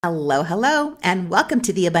Hello, and welcome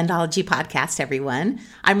to the Abundology Podcast, everyone.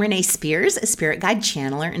 I'm Renee Spears, a spirit guide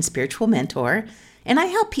channeler and spiritual mentor, and I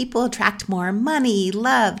help people attract more money,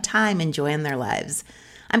 love, time, and joy in their lives.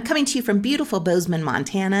 I'm coming to you from beautiful Bozeman,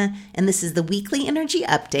 Montana, and this is the weekly energy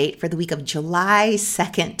update for the week of July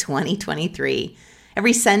 2nd, 2023.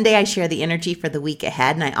 Every Sunday, I share the energy for the week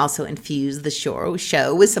ahead, and I also infuse the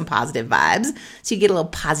show with some positive vibes, so you get a little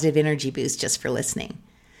positive energy boost just for listening.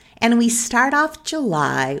 And we start off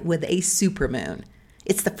July with a supermoon.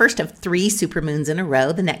 It's the first of 3 supermoons in a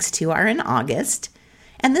row. The next 2 are in August.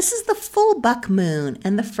 And this is the full buck moon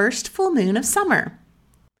and the first full moon of summer.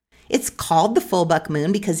 It's called the full buck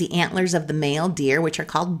moon because the antlers of the male deer, which are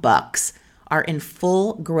called bucks, are in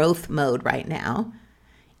full growth mode right now.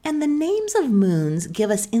 And the names of moons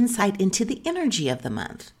give us insight into the energy of the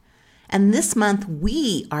month. And this month,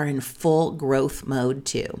 we are in full growth mode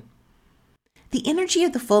too. The energy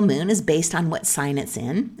of the full moon is based on what sign it's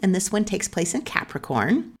in, and this one takes place in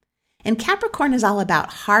Capricorn. And Capricorn is all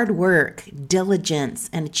about hard work, diligence,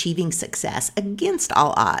 and achieving success against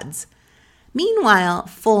all odds. Meanwhile,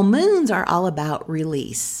 full moons are all about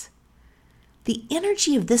release. The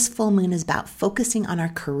energy of this full moon is about focusing on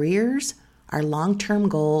our careers, our long-term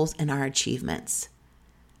goals, and our achievements.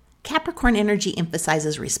 Capricorn energy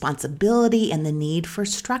emphasizes responsibility and the need for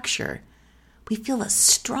structure. We feel a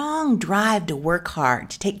strong drive to work hard,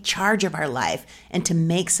 to take charge of our life, and to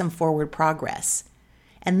make some forward progress.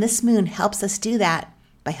 And this moon helps us do that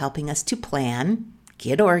by helping us to plan,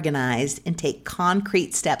 get organized, and take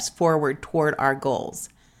concrete steps forward toward our goals.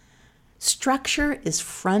 Structure is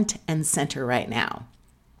front and center right now.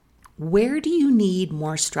 Where do you need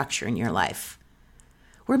more structure in your life?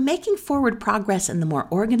 We're making forward progress, and the more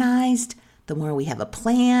organized, the more we have a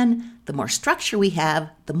plan, the more structure we have,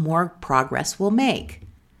 the more progress we'll make.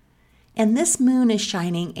 And this moon is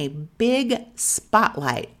shining a big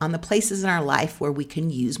spotlight on the places in our life where we can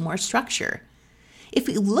use more structure. If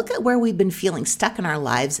we look at where we've been feeling stuck in our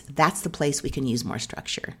lives, that's the place we can use more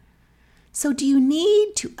structure. So do you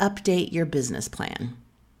need to update your business plan?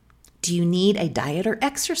 Do you need a diet or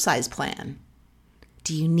exercise plan?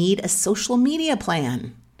 Do you need a social media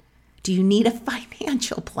plan? Do you need a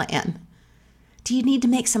financial plan? Do you need to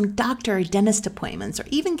make some doctor or dentist appointments or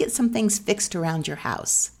even get some things fixed around your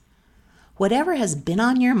house? Whatever has been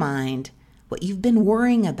on your mind, what you've been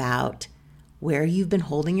worrying about, where you've been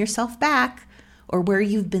holding yourself back, or where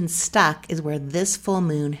you've been stuck is where this full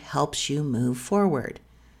moon helps you move forward.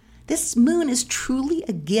 This moon is truly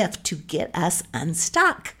a gift to get us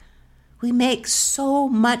unstuck. We make so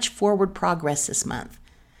much forward progress this month.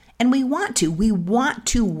 And we want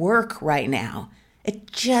to work right now.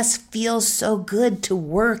 It just feels so good to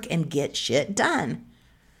work and get shit done.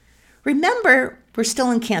 Remember, we're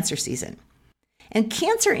still in Cancer season. And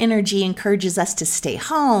Cancer energy encourages us to stay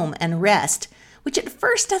home and rest, which at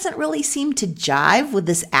first doesn't really seem to jive with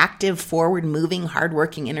this active, forward-moving,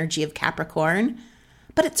 hardworking energy of Capricorn.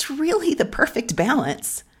 But it's really the perfect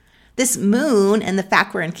balance. This moon and the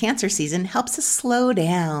fact we're in Cancer season helps us slow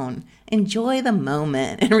down, enjoy the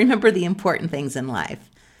moment, and remember the important things in life.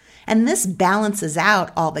 And this balances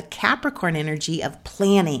out all the Capricorn energy of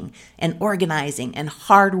planning and organizing and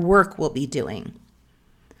hard work we'll be doing.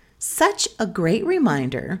 Such a great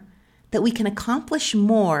reminder that we can accomplish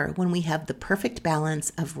more when we have the perfect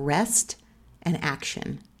balance of rest and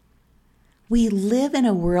action. We live in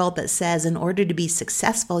a world that says in order to be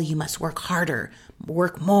successful, you must work harder,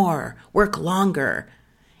 work more, work longer.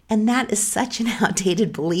 And that is such an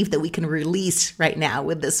outdated belief that we can release right now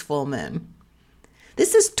with this full moon.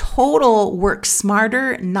 This is total work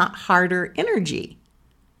smarter, not harder energy.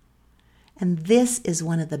 And this is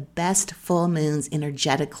one of the best full moons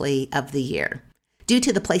energetically of the year due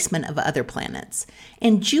to the placement of other planets.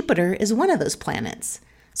 And Jupiter is one of those planets.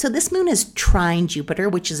 So this moon is trine Jupiter,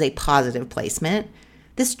 which is a positive placement.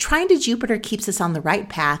 This trine to Jupiter keeps us on the right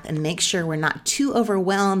path and makes sure we're not too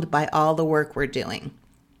overwhelmed by all the work we're doing.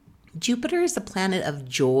 Jupiter is the planet of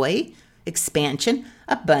joy, expansion,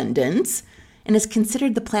 abundance, and is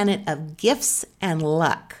considered the planet of gifts and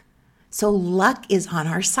luck. So luck is on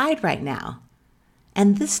our side right now.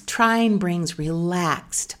 And this trine brings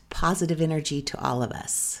relaxed, positive energy to all of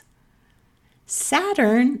us.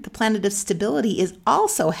 Saturn, the planet of stability, is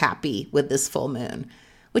also happy with this full moon,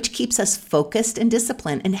 which keeps us focused and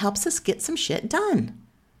disciplined and helps us get some shit done.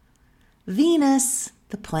 Venus,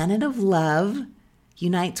 the planet of love,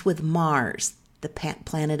 unites with Mars, the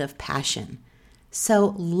planet of passion.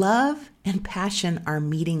 So love and passion are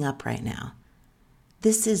meeting up right now.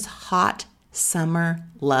 This is hot summer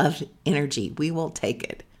love energy. We will take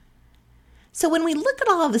it. So when we look at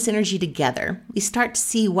all of this energy together, we start to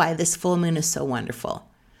see why this full moon is so wonderful.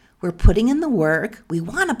 We're putting in the work. We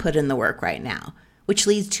want to put in the work right now, which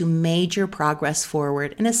leads to major progress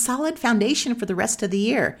forward and a solid foundation for the rest of the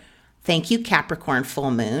year. Thank you, Capricorn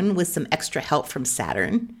full moon, with some extra help from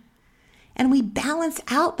Saturn. And we balance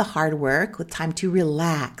out the hard work with time to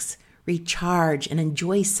relax, recharge, and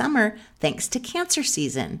enjoy summer thanks to Cancer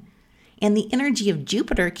season. And the energy of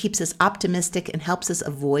Jupiter keeps us optimistic and helps us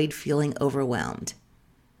avoid feeling overwhelmed.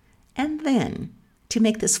 And then, to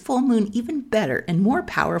make this full moon even better and more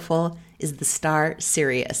powerful, is the star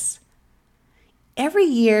Sirius. Every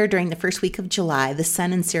year during the first week of July, the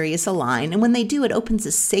Sun and Sirius align, and when they do, it opens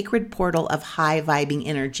a sacred portal of high-vibing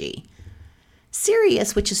energy.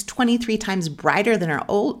 Sirius, which is 23 times brighter than our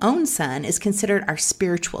own sun, is considered our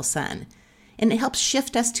spiritual sun, and it helps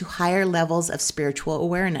shift us to higher levels of spiritual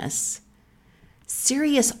awareness.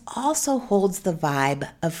 Sirius also holds the vibe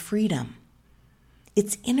of freedom.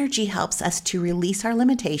 Its energy helps us to release our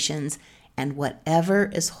limitations and whatever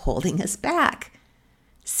is holding us back.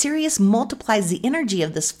 Sirius multiplies the energy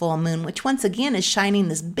of this full moon, which once again is shining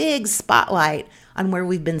this big spotlight on where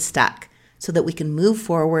we've been stuck so that we can move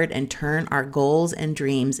forward and turn our goals and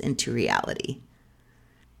dreams into reality.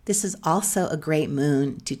 This is also a great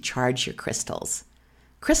moon to charge your crystals.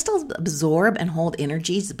 Crystals absorb and hold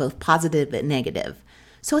energies, both positive and negative.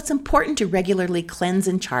 So it's important to regularly cleanse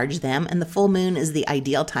and charge them, and the full moon is the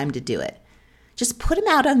ideal time to do it. Just put them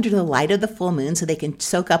out under the light of the full moon so they can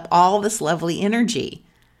soak up all this lovely energy.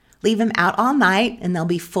 Leave them out all night and they'll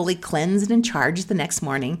be fully cleansed and charged the next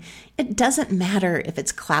morning. It doesn't matter if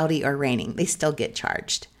it's cloudy or raining, they still get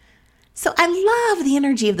charged. So I love the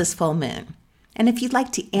energy of this full moon. And if you'd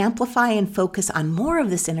like to amplify and focus on more of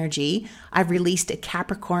this energy, I've released a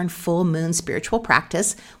Capricorn full moon spiritual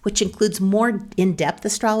practice, which includes more in-depth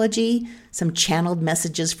astrology, some channeled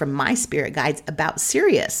messages from my spirit guides about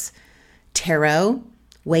Sirius, tarot,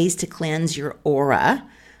 ways to cleanse your aura,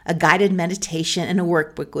 a guided meditation, and a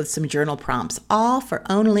workbook with some journal prompts, all for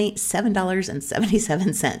only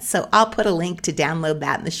 $7.77. So I'll put a link to download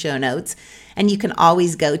that in the show notes, and you can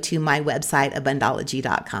always go to my website,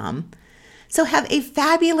 abundology.com. So have a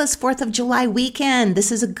fabulous 4th of July weekend.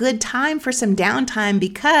 This is a good time for some downtime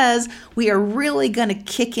because we are really going to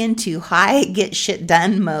kick into high get shit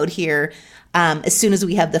done mode here as soon as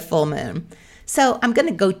we have the full moon. So I'm going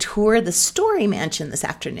to go tour the Story Mansion this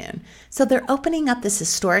afternoon. So they're opening up this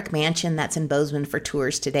historic mansion that's in Bozeman for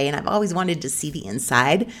tours today, and I've always wanted to see the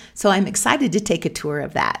inside, so I'm excited to take a tour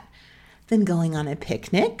of that. Then going on a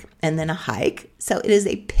picnic and then a hike. So it is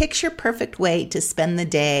a picture-perfect way to spend the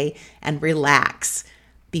day and relax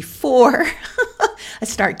before I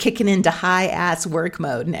start kicking into high-ass work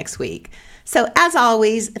mode next week. So as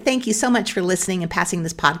always, thank you so much for listening and passing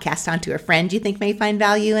this podcast on to a friend you think may find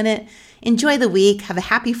value in it. Enjoy the week, have a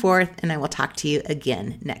happy 4th, and I will talk to you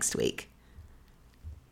again next week.